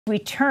we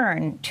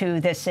turn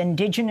to this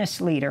Indigenous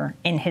leader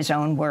in his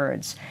own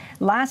words.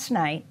 Last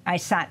night, I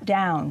sat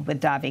down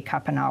with Davi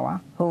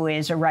Kopenawa, who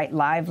is a Right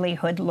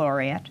Livelihood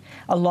laureate,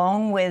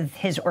 along with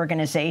his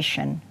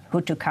organization,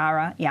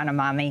 Hutukara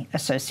Yanomami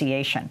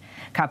Association.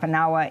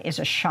 Kopenawa is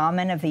a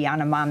shaman of the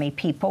Yanomami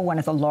people, one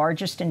of the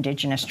largest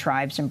indigenous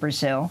tribes in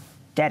Brazil,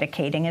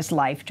 dedicating his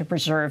life to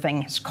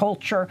preserving his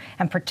culture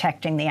and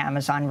protecting the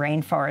Amazon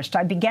rainforest.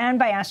 I began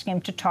by asking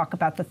him to talk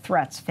about the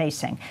threats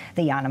facing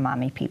the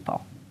Yanomami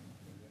people.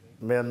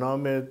 My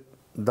name is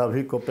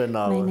Davi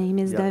Kopenawa. My name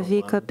is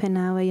Davi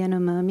Kopenawa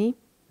Yanomami.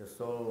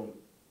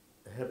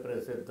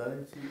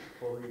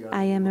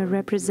 I am a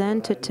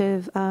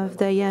representative of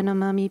the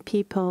Yanomami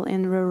people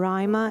in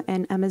Roraima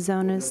and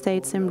Amazonas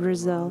states in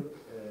Brazil.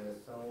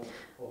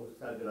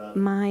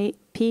 My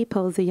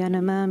people, the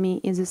Yanomami,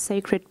 is a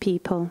sacred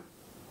people.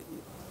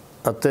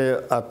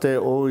 Até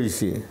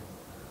hoje,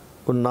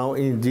 o não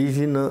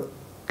indígena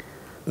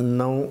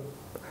não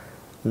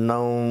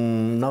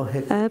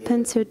Up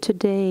until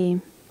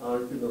today,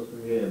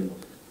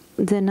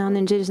 the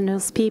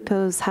non-indigenous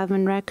peoples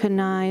haven't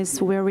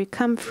recognized where we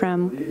come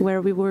from,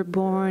 where we were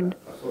born,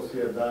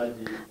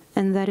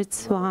 and that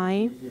is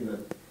why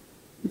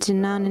the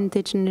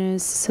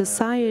non-indigenous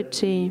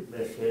society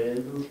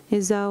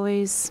is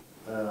always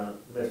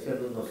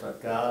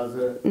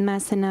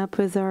messing up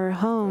with our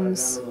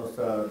homes,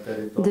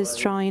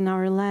 destroying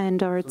our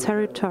land, our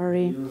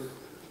territory,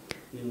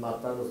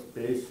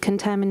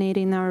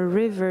 contaminating our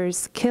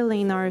rivers,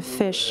 killing our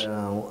fish.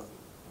 And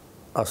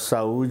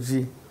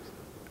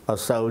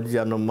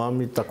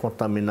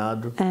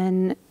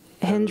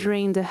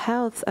hindering the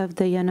health of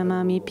the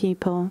Yanomami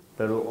people,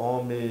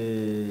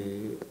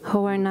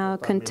 who are now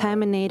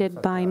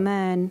contaminated by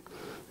men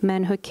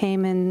who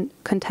came and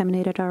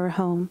contaminated our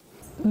home.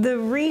 The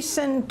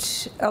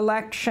recent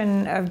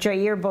election of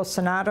Jair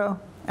Bolsonaro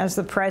as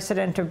the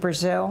president of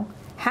Brazil,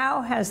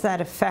 how has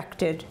that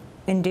affected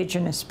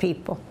indigenous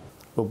people?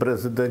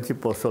 President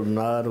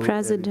Bolsonaro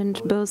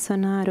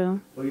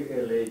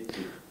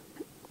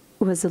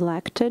was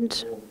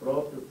elected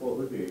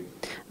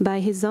by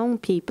his own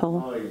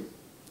people.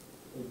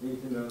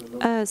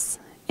 Us,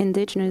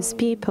 indigenous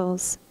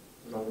peoples,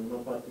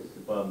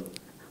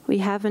 we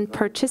haven't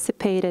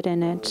participated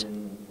in it.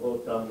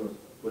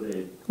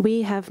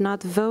 We have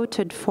not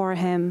voted for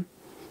him,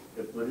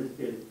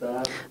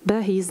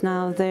 but he's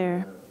now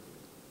there.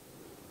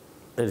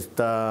 And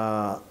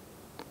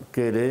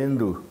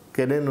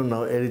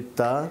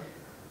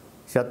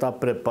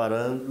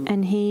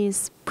he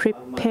is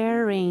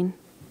preparing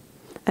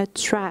a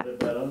trap.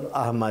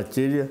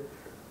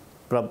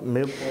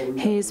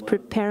 He is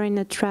preparing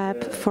a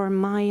trap for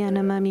my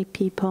Yanomami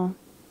people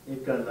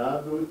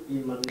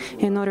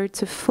in order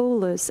to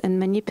fool us and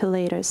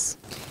manipulate us.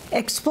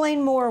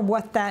 Explain more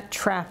what that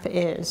trap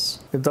is.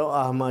 It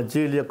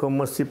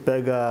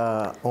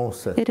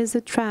is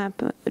a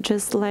trap,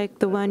 just like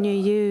the one you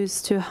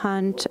use to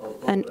hunt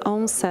an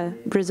onça,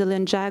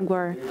 Brazilian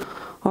jaguar,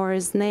 or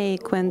a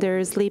snake when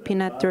they're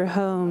sleeping at their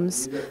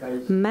homes.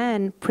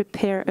 Men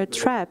prepare a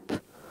trap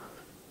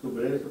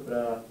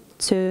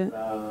to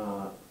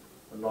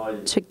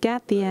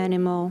get the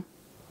animal.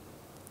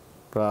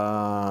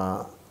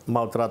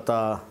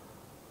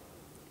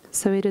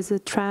 So it is a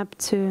trap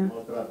to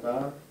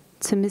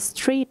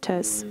mistreat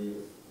us.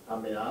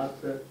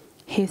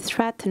 He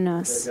threatened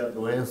us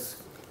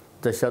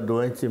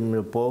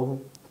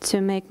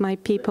to make my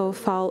people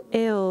fall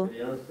ill,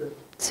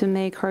 to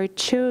make our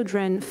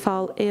children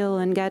fall ill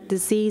and get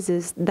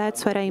diseases.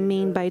 That's what I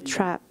mean by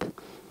trap.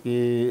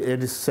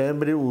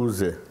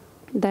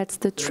 That's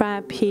the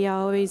trap he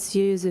always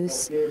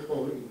uses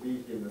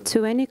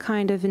to any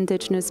kind of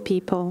indigenous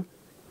people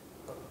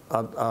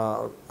and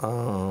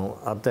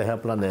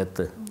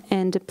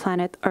the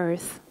planet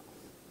Earth.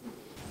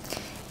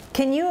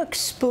 Can you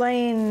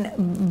explain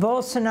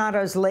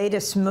Bolsonaro's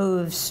latest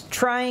moves,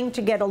 trying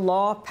to get a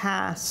law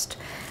passed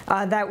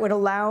that would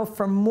allow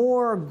for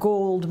more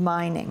gold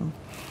mining,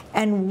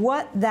 and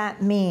what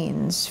that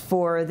means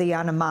for the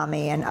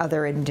Yanomami and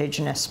other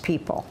indigenous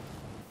people?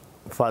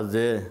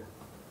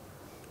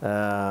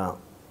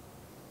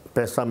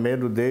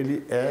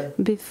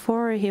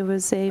 Before he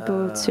was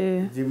able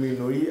to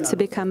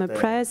become a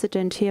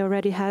president, he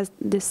already has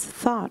this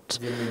thought,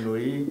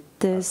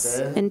 this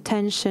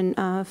intention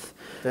of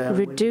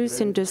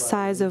reducing the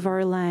size of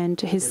our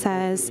land. He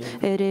says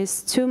it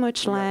is too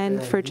much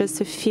land for just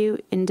a few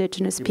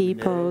indigenous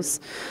peoples,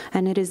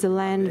 and it is a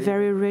land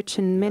very rich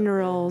in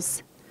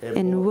minerals,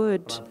 in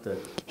wood.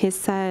 He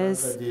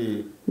says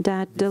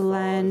that the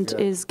land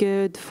is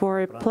good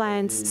for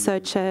plants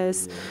such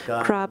as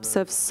crops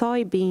of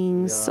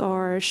soybeans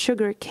or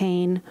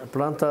sugarcane.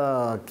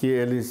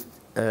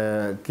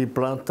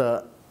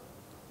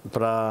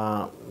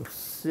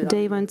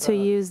 They want to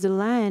use the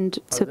land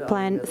to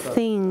plant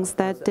things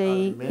that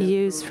they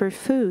use for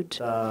food,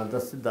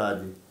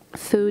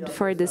 food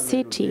for the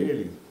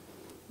city.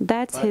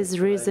 That's his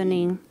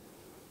reasoning.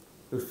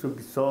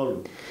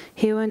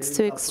 He wants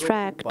to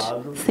extract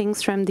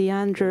things from the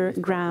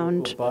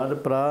underground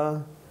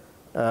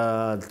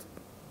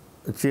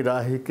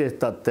tirar a riqueza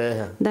da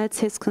terra. That's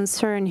his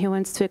concern. He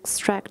wants to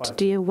extract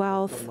the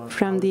wealth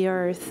from the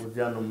earth, Os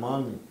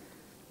Yanomami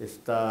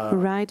está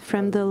right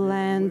from the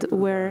land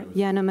where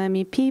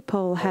Yanomami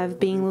people have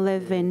been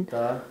living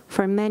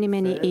for many,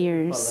 many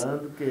years.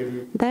 falando que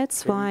ele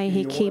That's why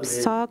he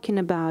keeps talking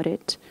about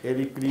it.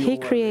 He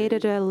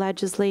created a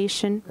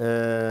legislation.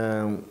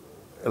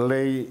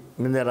 lei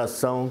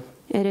mineração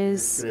It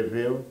is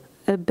escreveu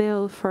a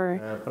bill for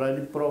para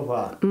ele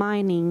provar.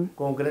 mining,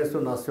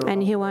 Congresso Nacional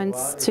and he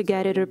wants to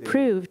get it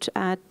approved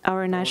at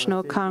our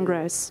National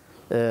Congress.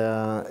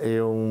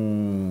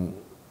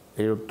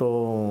 Eu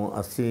tô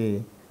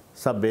assim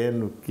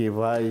sabendo que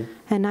vai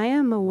And I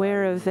am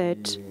aware of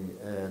it.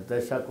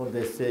 deixar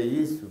acontecer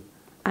isso.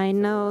 I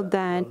know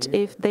that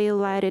if they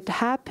let it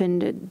happen,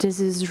 this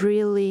is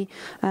really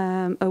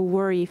a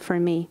worry for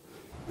me.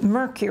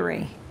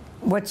 Mercury,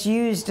 what's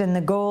used in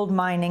the gold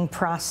mining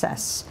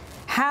process,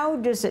 how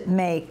does it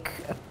make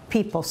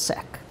people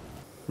sick?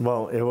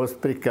 Bom, eu vou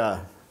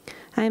explicar.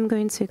 I'm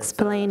going to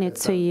explain it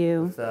to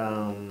you.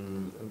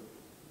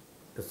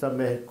 Essa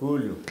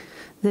mercúrio,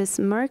 This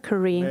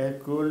mercury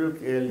mercúrio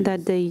que ele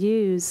that they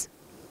use,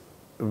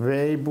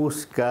 vem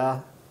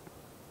buscar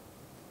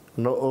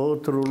no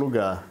outro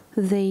lugar.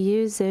 they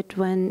use it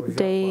when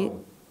O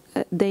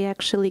they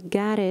actually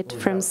get it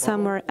from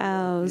somewhere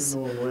else,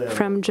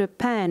 from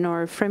Japan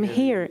or from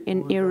here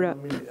in Europe,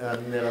 A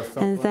mineração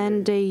and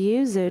then they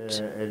use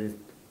it eles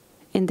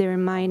in their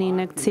mining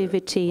fazem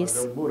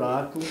activities.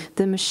 buraco,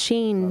 The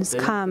machines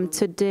come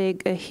to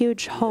dig a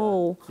huge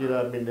hole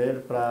tira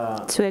minério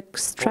para to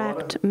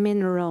extract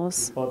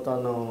minerals,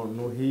 botar no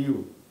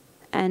rio.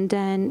 and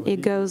then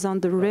it goes on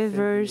the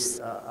rivers.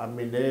 A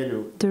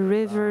minério The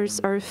rivers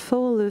are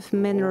full of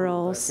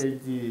minerals,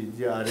 aquele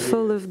de areia,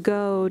 full of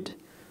gold,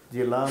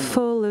 de lama,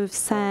 full of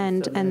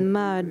sand and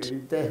mud. ele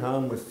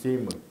derrama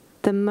acima.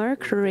 The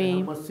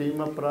mercury Derrama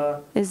acima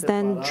para is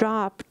then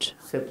dropped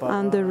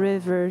on the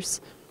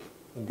rivers,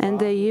 and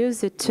they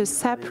use it to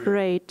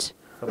separate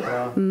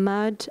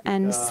mud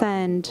and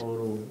sand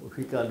ouro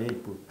fica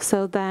limpo.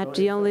 so that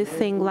the only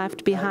thing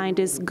left behind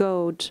is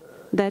gold.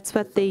 That's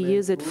what they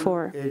use it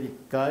for. Ele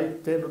cai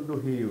dentro do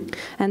rio.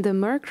 And the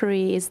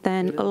mercury is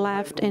then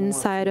left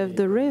inside of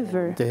the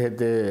river. Terra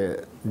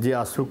de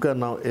açúcar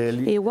não,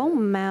 ele It won't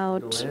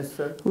melt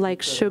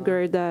like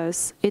sugar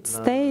does. It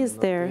stays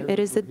there. It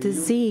is a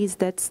disease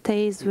that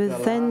stays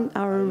within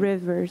our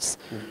rivers.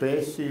 o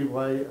peixe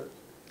vai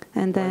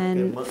And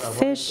then vai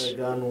fish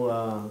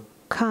pegando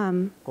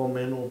come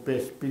comendo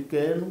peixe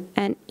pequeno.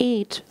 and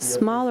eat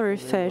smaller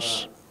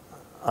fish,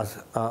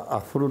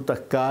 A fruta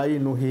cai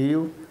no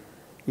rio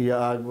e a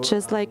água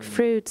just like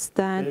fruits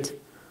that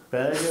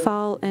pega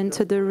fall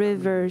into the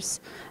rivers,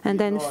 and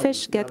then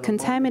fish get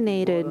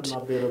contaminated.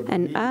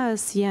 And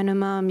us,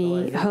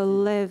 Yanomami, who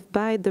live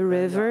by the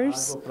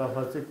rivers, para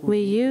fazer we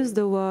use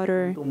the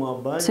water tomar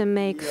banho to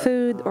make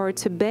food or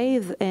to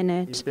bathe in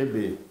e it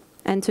beber.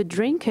 and to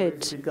drink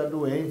it. Fica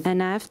doente.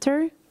 And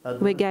after, A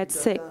we doença get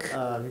sick.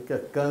 Fica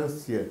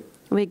câncer.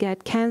 We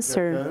get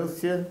cancer.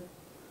 Câncer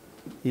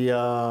e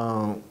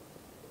a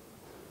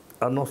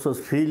nossos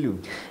filhos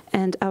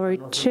And our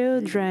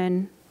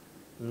children,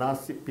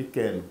 nasce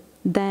pequeno.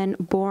 then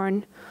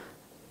born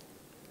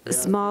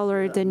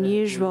smaller than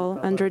usual,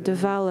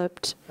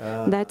 underdeveloped.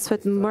 That's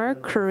what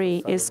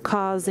mercury is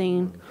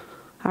causing.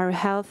 Our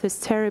health is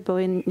terrible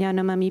in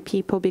Yanomami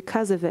people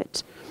because of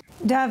it.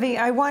 Davi,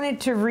 I wanted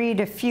to read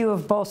a few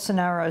of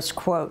Bolsonaro's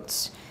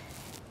quotes.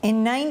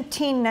 In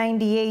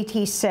 1998,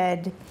 he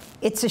said,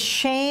 "It's a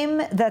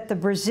shame that the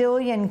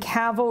Brazilian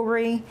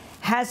cavalry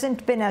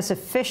hasn't been as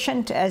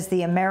efficient as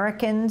the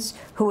Americans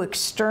who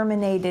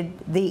exterminated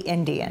the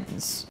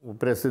Indians." O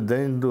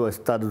presidente dos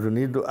Estados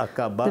Unidos The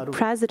acabaram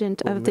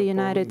president of the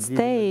United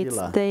States,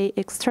 they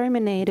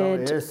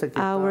exterminated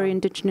our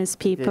indigenous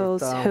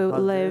peoples who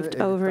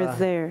lived over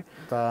there.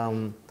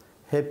 Tá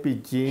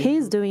repetindo.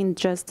 He's doing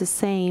just the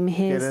same.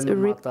 He's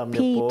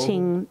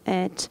repeating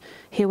it.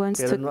 He wants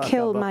to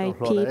kill my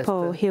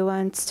people. He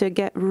wants to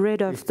get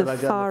rid of the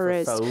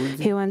forest.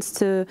 He wants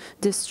to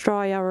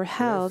destroy our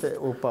health. Esse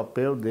é o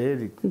papel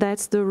dele.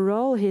 That's the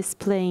role he's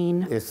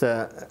playing.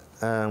 Essa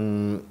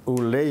o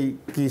lei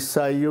que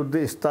saiu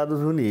dos Estados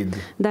Unidos.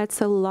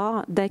 That's a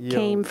law that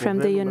came from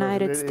the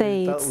United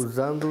States,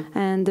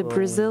 and the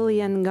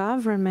Brazilian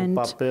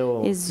government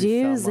is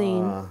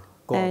using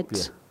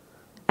it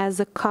as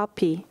a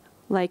copy,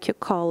 like you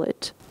call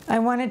it. I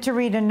wanted to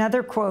read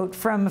another quote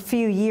from a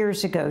few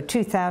years ago,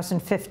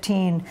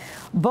 2015.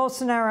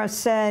 Bolsonaro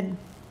said,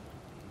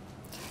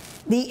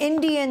 "The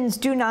Indians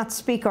do not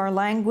speak our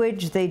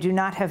language, they do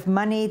not have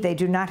money, they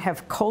do not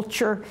have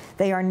culture,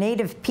 they are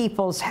native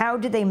peoples. How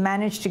do they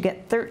manage to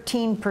get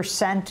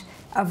 13%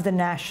 of the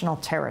national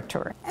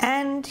territory?"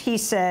 And he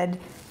said,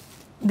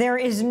 "There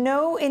is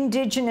no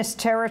indigenous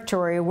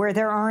territory where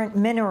there aren't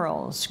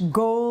minerals.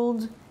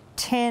 Gold,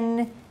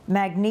 tin,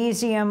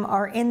 magnesium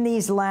are in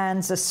these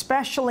lands,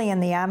 especially in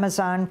the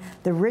Amazon,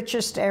 the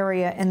richest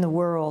area in the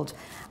world.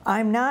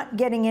 I'm not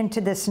getting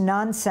into this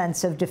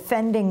nonsense of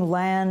defending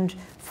land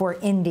for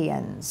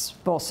Indians,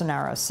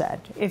 Bolsonaro said.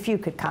 If you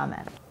could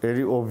comment.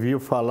 Ele ouviu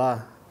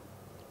falar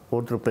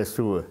outra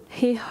pessoa.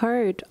 He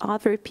heard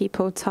other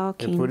people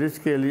talking. É por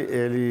isso que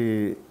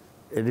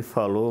ele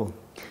falou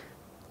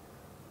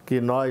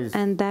que nós,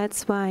 and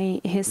that's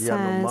why he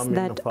says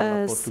that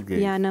us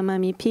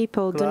Yanomami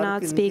people do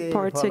not speak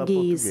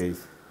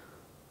Portuguese.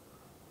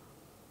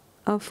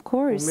 Of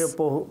course,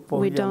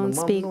 we don't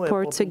speak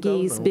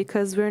Portuguese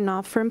because we're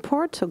not from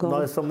Portugal.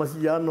 Nós somos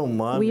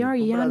Yanomami. We are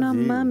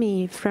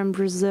Yanomami from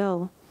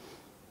Brazil.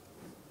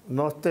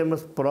 Nós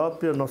temos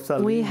própria nossa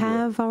língua. We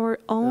have our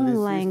own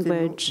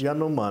language.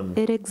 Yanomami.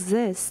 It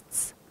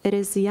exists. It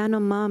is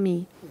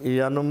Yanomami.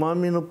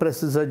 Yanomami não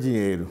precisa de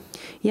dinheiro.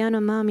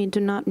 Yanomami do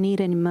not need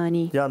any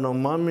money.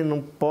 Yanomami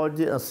não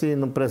pode, assim,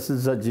 não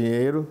precisa de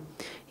dinheiro.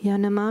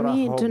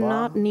 Yanomami do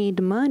not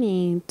need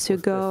money to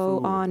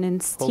go on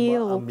and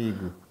steal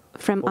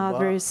from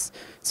others,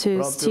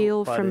 to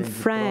steal from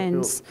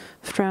friends,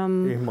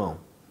 from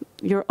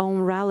your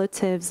own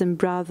relatives and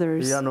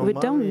brothers. We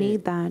don't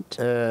need that.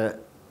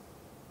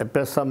 É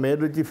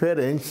pensamento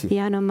diferente.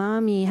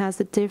 Yanomami has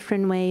a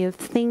different way of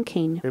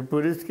thinking. É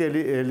por isso que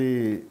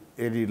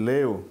ele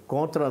leu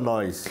contra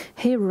nós.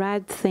 He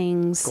read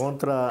things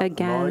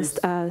against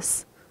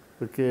us.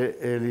 Porque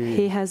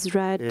he has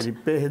read ele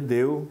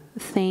perdeu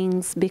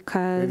things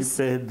because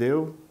ele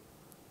perdeu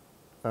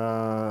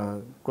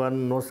quando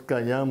nós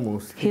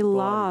ganhamos. He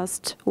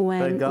lost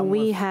when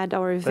we had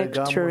our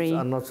victory.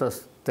 As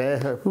nossas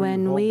terras,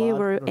 when we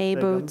were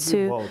able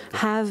to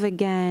have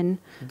again,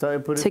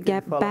 to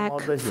get back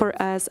for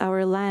us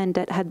our land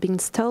that had been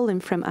stolen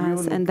from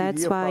us, and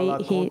that's why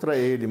he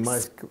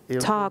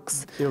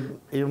talks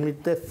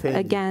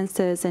against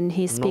us and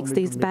he speaks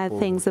these bad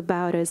things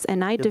about us.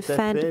 And I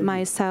defend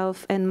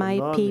myself and my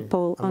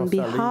people on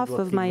behalf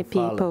of my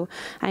people.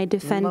 I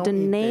defend the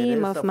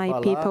name of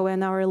my people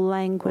and our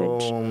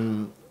language.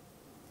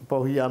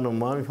 What's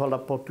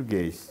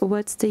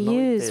the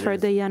use for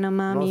the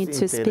Yanomami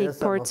to speak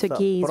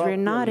Portuguese? We're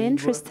not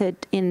interested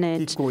in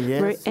it.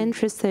 We're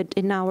interested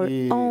in our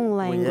own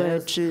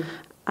language,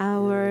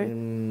 our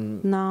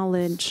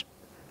knowledge,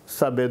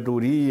 the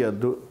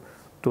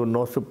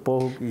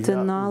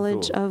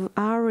knowledge of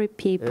our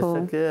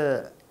people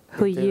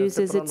who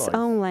uses its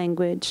own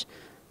language.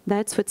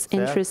 That's what's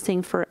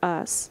interesting for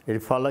us. But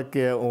I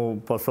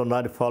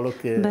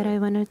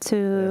wanted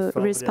to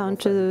respond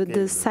to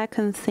the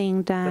second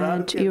thing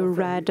that you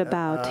read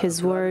about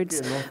his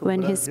words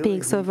when he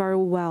speaks of our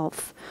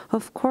wealth.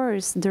 Of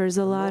course, there's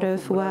a lot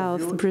of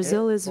wealth.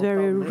 Brazil is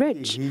very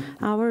rich.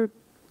 Our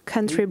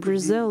country,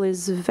 Brazil,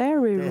 is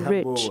very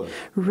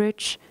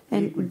rich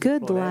in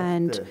good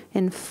land,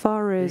 in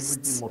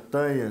forests,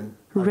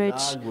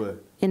 rich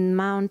in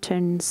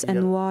mountains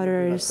and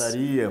waters.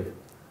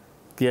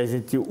 Que a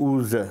gente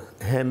usa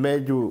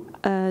remédio,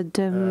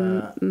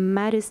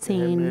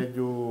 medicine,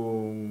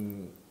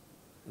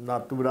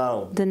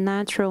 natural. The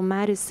natural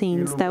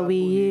medicines that we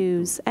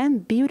use,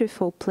 and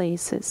beautiful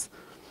places.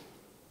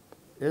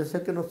 Esse é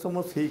que nós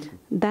somos ricos.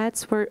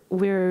 That's where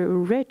we're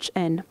rich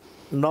in.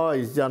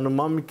 Nós,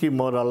 Yanomami que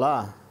mora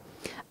lá,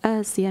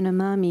 us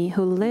Yanomami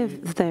who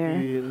live there,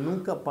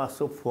 nunca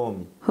passou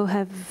fome, who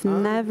have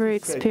never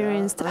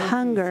experienced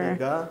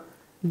hunger,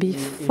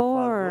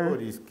 before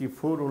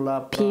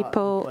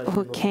people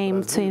who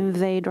came to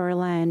invade our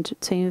land,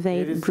 to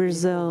invade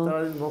Brazil.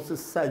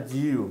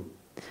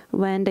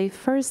 When they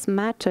first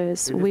met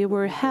us, we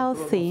were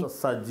healthy.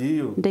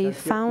 They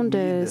found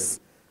us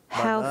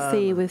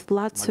healthy with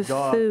lots of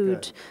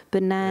food,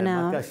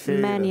 banana,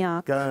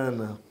 manioc,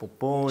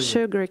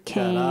 sugar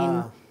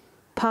cane,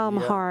 palm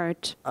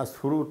heart,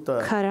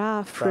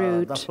 cará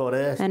fruit,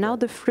 and all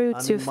the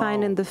fruits you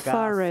find in the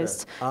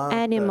forest,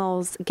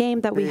 animals, game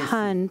that we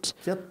hunt,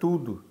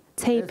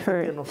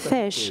 tapir,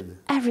 fish,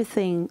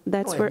 everything.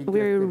 That's what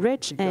we're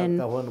rich in.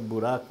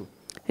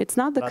 It's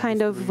not the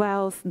kind of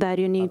wealth that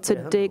you need to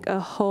dig a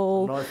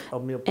hole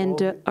in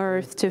the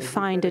earth to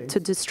find it, to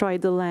destroy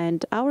the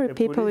land. Our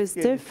people is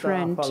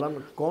different.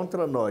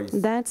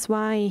 That's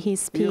why he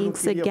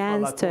speaks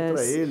against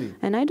us.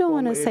 And I don't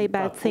want to say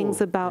bad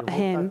things about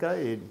him,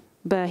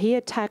 but he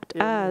attacked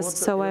us,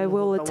 so I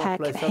will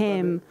attack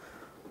him.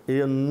 I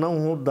am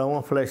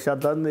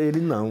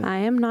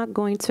not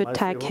going to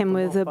attack him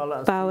with a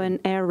bow and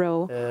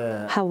arrow.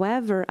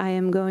 However, I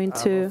am going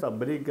to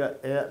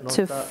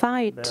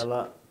fight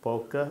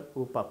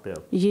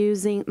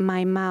using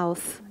my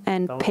mouth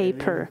and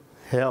paper.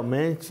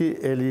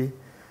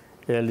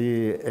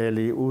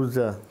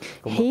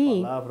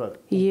 He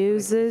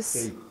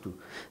uses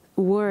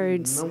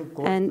words,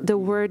 and the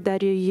word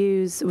that you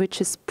use,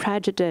 which is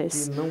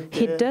prejudice.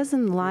 He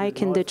doesn't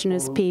like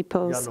indigenous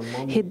peoples.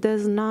 He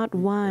does not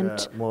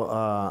want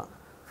to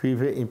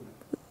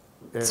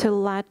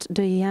let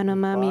the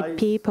Yanomami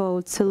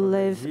people to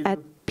live at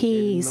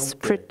peace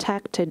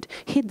protected.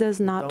 He does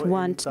not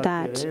want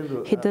that.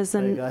 He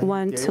doesn't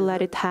want to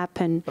let it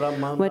happen.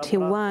 What he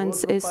wants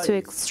is to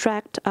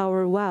extract our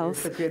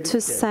wealth to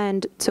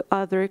send to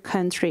other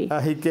countries.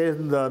 The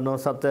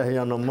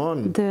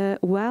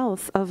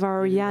wealth of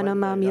our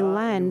Yanomami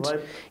land,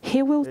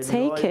 he will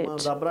take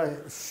it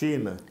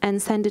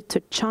and send it to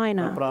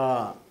China,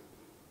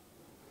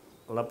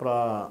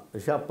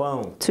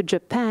 to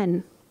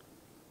Japan,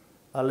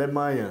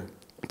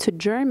 to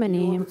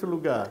Germany,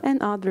 and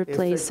other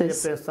places.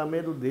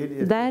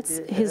 That's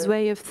his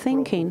way of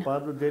thinking.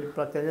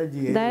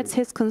 That's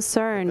his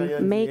concern,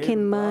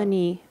 making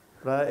money,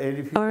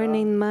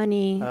 earning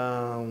money,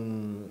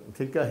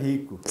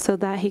 so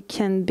that he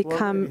can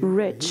become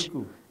rich.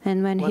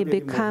 And when he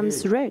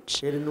becomes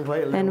rich,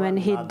 and when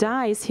he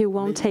dies, he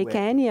won't take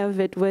any of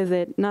it with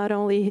it, not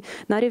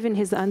even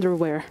his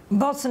underwear.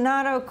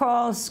 Bolsonaro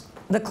calls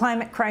the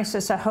climate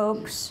crisis a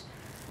hoax.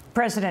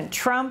 President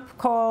Trump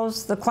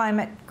calls the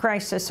climate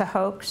crisis a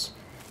hoax.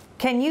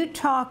 Can you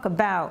talk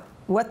about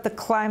what the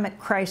climate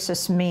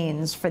crisis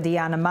means for the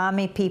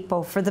Yanomami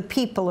people, for the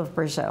people of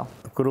Brazil?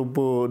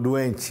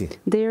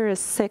 They're a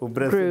sick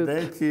group.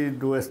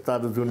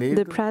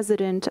 The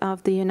President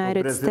of the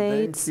United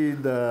States,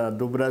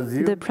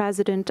 the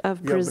President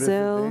of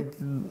Brazil,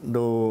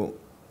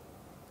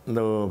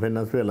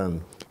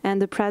 and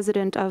the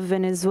President of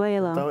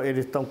Venezuela.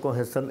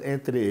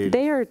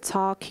 They are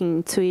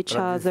talking to each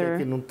other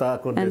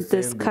and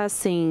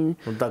discussing,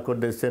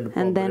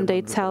 and then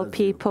they tell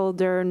people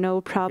there are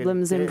no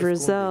problems in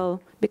Brazil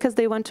because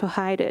they want to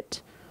hide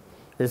it.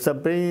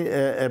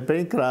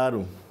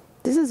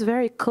 This is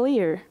very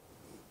clear.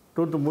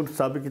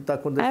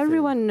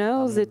 Everyone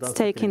knows it's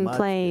taking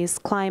place,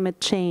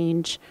 climate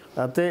change.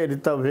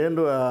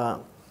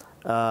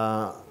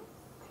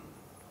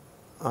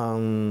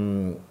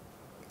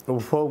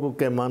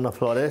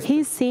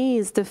 He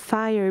sees the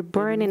fire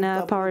burning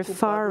up our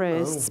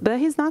forests, but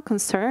he's not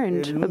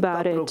concerned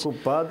about it.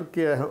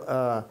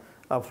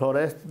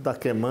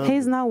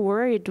 He's not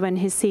worried when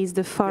he sees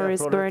the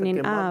forest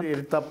burning up.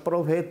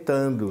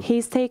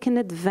 He's taking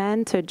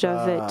advantage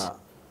of it.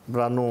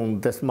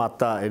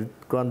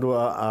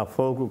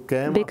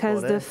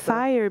 Because the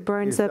fire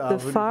burns up the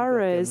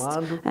forest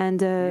and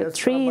the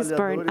trees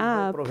burn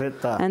up,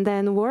 and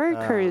then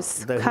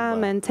workers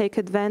come and take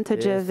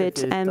advantage of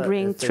it and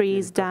bring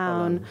trees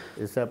down.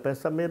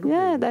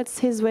 Yeah, that's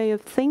his way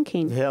of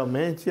thinking.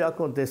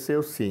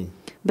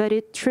 But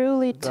it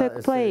truly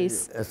took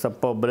place.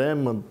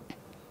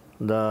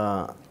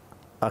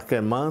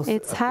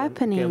 It's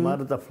happening.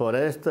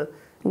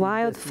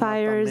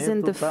 Wildfires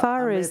in the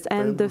forest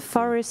and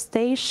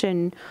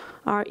deforestation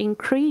are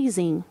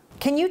increasing.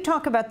 Can you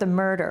talk about the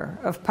murder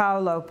of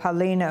Paulo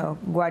Paulino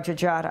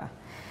Guajajara,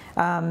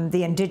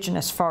 the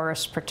indigenous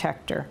forest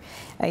protector?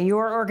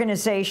 Your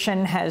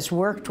organization has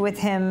worked with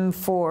him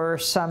for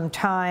some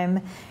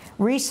time.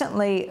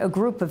 Recently, a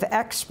group of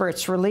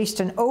experts released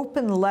an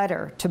open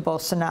letter to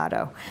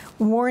Bolsonaro,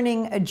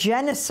 warning a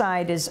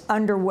genocide is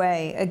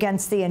underway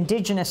against the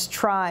indigenous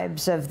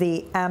tribes of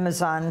the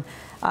Amazon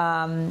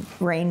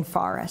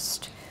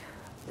rainforest.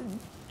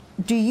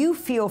 Do you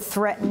feel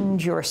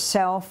threatened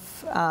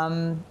yourself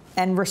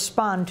and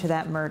respond to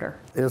that murder?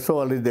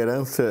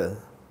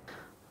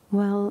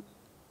 Well,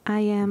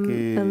 I am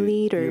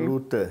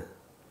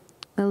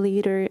a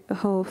leader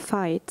who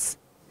fights.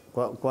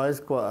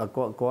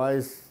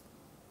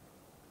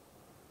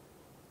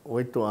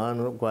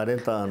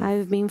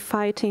 I've been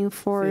fighting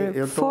for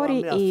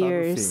 40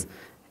 years,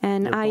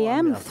 and I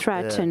am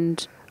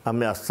threatened. I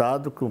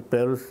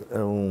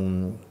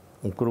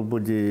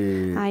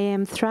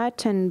am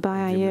threatened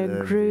by a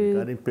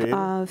group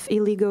of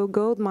illegal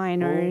gold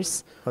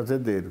miners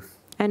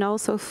and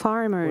also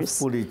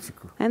farmers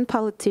and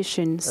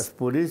politicians.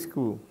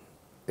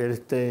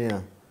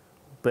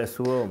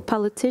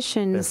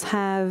 Politicians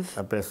have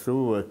a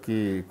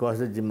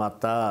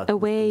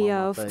way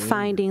of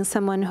finding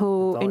someone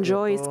who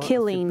enjoys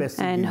killing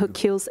and who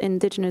kills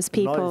indigenous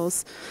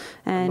peoples.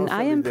 And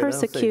I am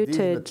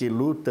persecuted.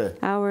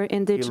 Our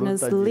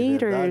indigenous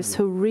leaders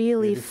who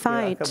really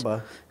fight,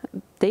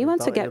 they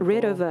want to get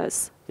rid of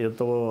us.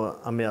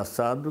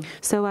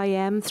 So I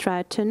am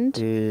threatened.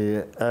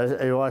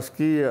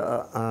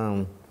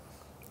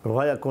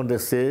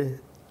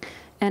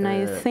 And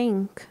I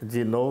think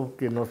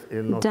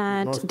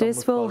that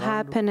this will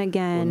happen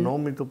again.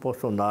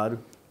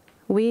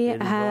 We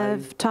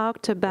have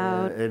talked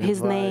about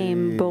his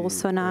name,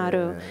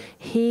 Bolsonaro.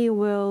 He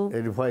will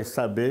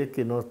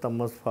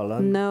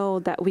know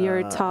that we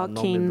are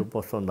talking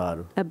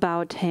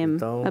about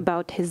him,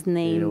 about his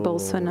name,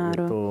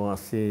 Bolsonaro.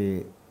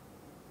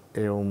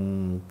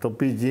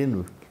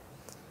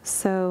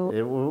 So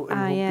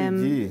I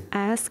am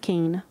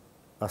asking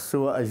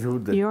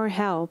your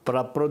help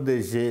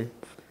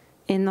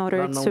in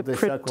order to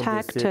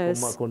protect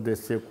us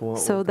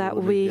so that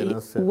we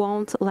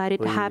won't let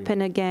it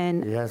happen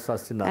again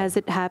as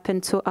it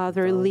happened to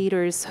other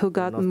leaders who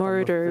got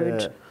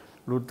murdered.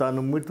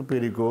 lutando muito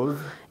perigoso.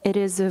 It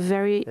is a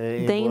very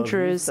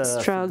dangerous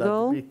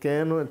struggle.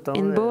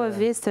 In Boa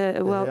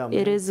Vista, well,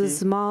 it is a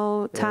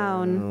small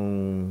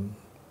town.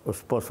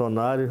 Os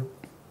Bolsonaro,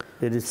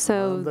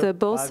 so the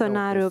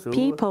Bolsonaro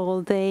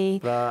people,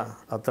 they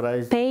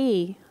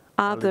pay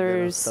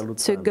others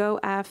to go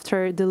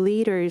after the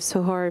leaders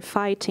who are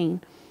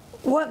fighting.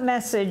 What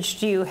message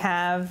do you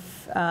have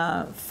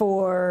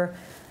for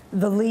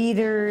the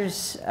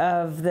leaders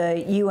of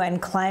the UN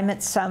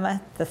Climate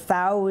Summit, the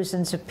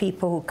thousands of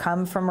people who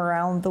come from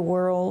around the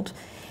world?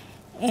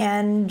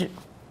 And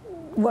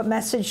what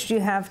message do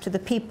you have to the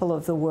people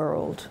of the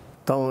world?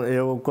 Então,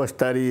 eu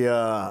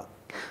gostaria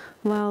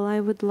well, I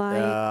would like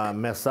to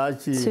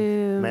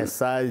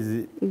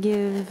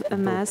give a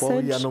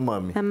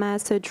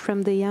message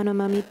from the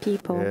Yanomami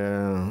people.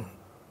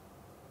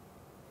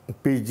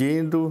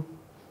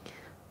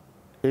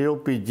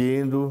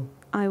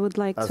 I would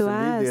like to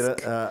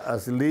ask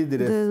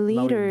the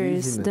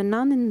leaders, the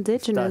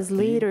non-indigenous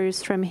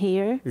leaders from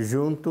here,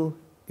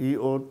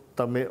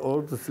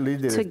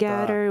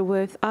 together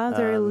with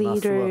other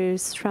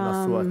leaders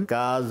from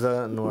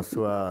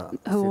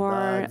who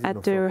are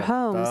at their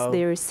homes,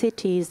 their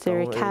cities,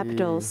 their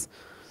capitals.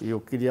 I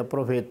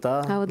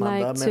would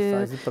like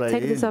to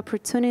take this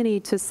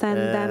opportunity to send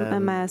them a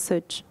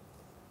message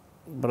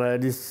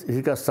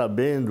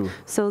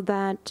so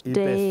that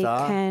they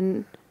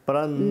can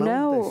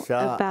know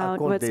about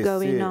what's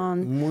going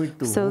on,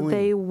 so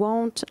they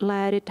won't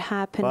let it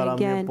happen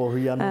again,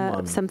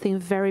 something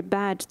very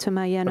bad to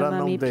my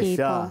Yanomami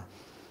people,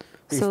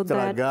 so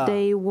that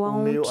they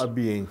won't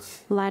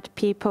let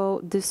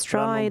people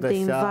destroy the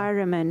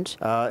environment,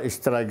 so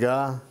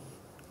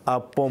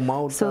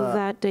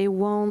that they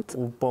won't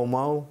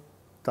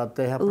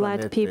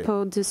let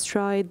people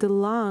destroy the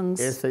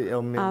lungs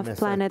of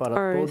planet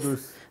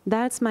Earth.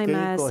 That's my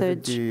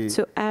message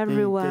to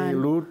everyone,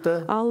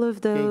 all of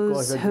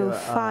those who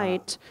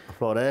fight,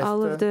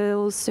 all of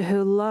those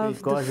who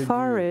love the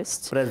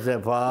forest,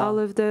 all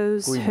of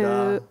those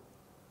who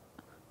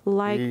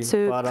like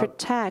to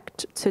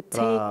protect, to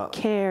take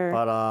care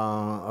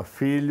of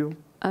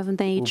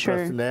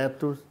nature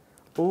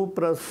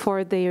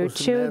for their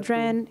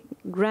children,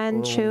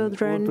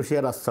 grandchildren,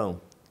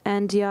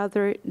 and the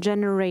other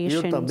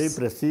generations.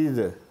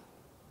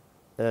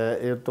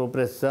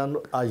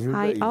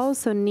 I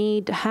also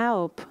need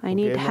help. I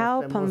need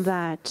help on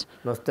that.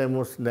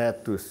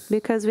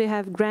 Because we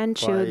have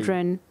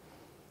grandchildren.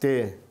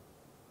 So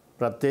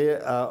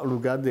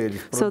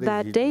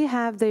that they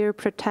have their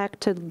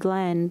protected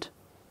land.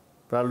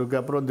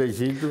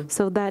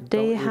 So that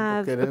they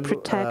have a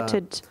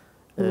protected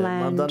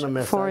land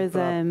for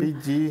them.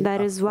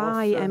 That is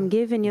why I'm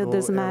giving you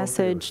this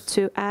message,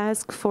 to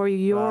ask for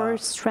your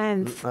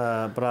strength,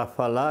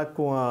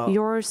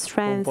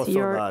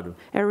 your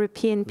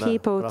European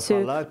people,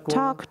 to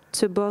talk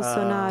to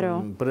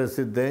Bolsonaro,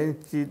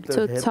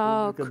 to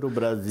talk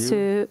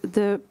to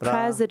the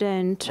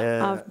president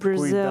of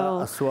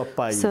Brazil,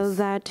 so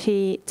that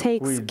he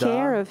takes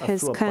care of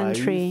his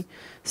country,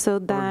 so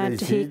that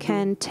he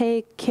can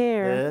take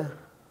care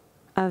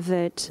of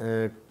it.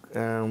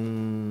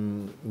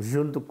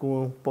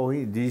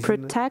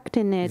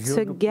 Protecting it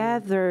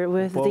together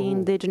with the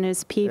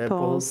indigenous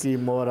peoples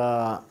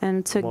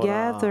and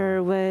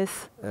together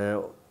with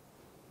the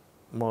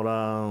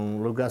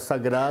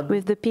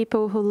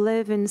people who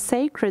live in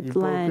sacred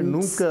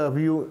lands. And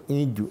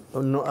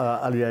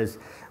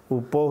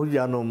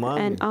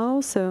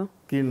also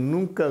the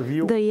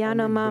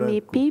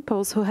Yanomami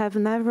peoples who have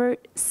never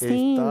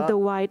seen the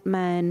white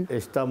man,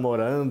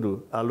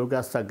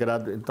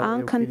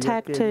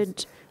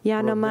 uncontacted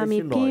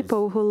Yanomami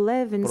people who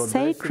live in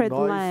sacred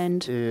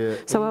land.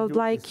 So I would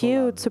like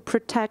you to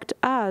protect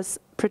us,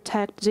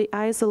 protect the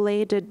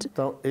isolated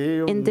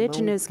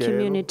indigenous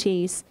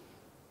communities.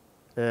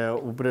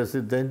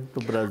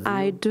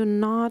 I do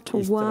not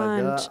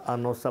want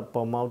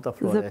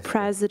the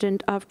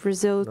president of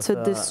Brazil to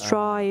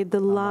destroy the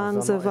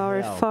lungs of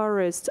our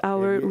forest,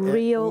 our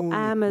real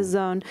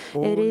Amazon.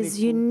 It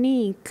is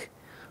unique.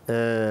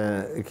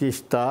 Lots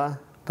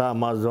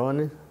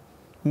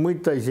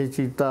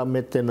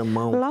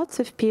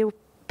of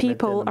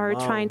people are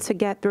trying to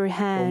get their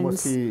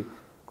hands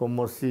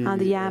on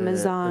the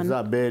Amazon,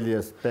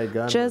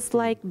 just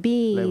like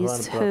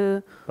bees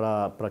who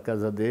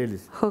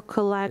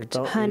collect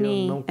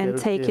honey and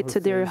take it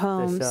to their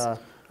homes.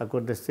 I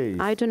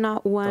do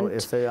not want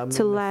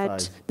to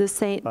let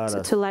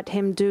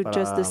him do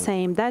just the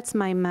same. That's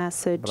my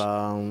message.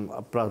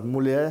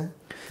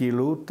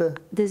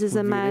 This is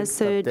a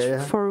message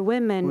for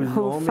women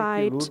who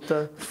fight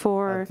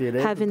for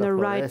having the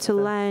right to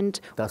land,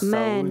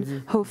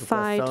 men who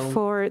fight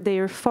for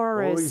their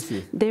forests,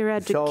 their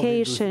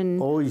education,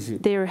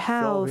 their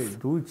health.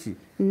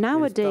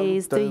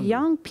 Nowadays, the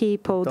young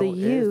people, the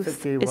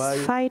youth,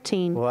 is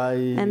fighting,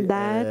 and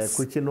that's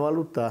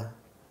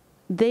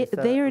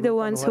they are the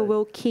ones who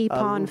will keep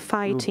on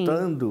fighting.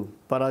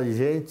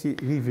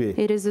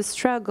 It is a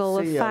struggle,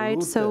 a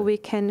fight, so we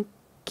can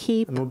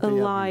keep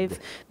alive,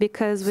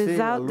 because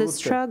without the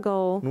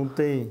struggle,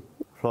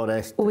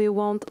 we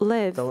won't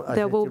live.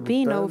 There will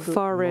be no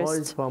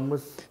forest.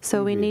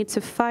 So we need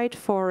to fight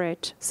for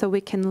it so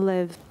we can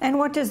live. And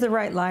what does the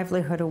Right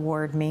Livelihood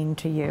Award mean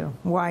to you?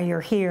 Why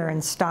you're here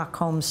in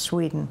Stockholm,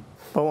 Sweden?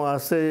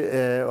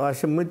 Eu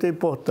acho muito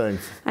importante.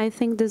 I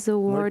think this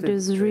award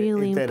is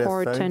really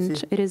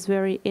important. It is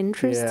very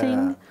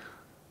interesting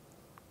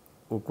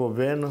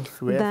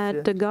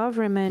that the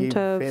government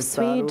of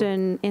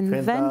Sweden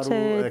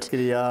invented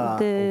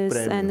this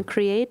and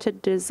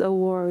created this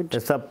award.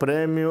 This award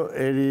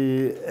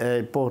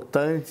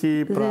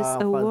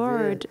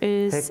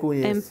is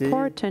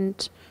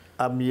important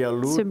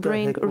to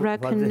bring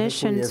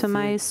recognition to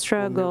my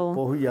struggle,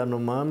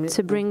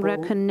 to bring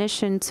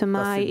recognition to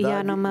my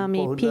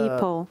Yanomami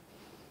people,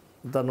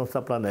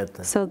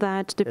 so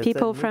that the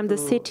people from the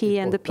city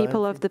and the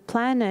people of the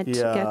planet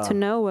get to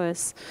know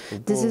us.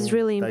 This is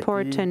really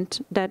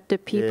important that the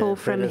people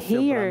from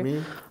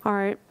here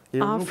are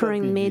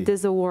offering me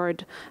this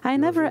award. I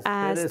never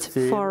asked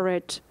for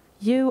it.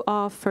 You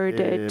offered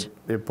it,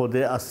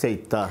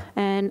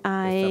 and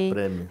I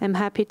am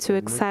happy to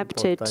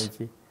accept it.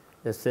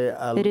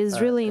 It is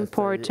really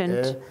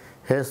important.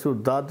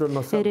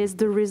 It is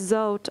the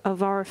result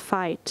of our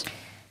fight.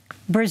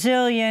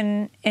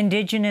 Brazilian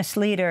Indigenous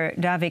leader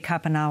Davi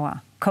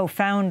Kopenawa,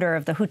 co-founder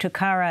of the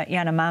Hutucara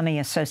Yanomami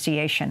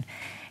Association.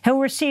 He'll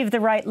receive the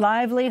Right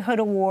Livelihood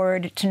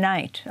Award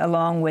tonight,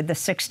 along with the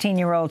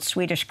 16-year-old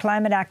Swedish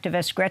climate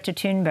activist Greta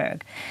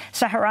Thunberg,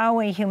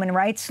 Sahrawi human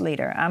rights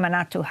leader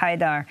Aminatou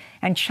Haidar,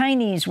 and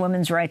Chinese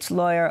women's rights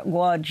lawyer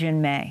Guo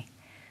Jinmei.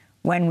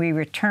 When we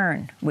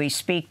return, we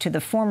speak to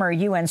the former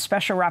UN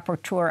Special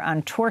Rapporteur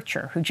on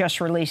Torture, who just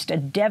released a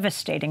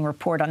devastating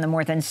report on the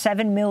more than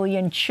 7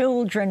 million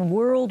children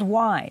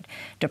worldwide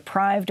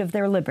deprived of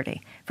their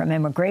liberty, from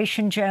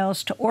immigration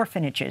jails to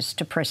orphanages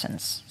to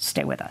prisons.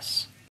 Stay with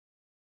us.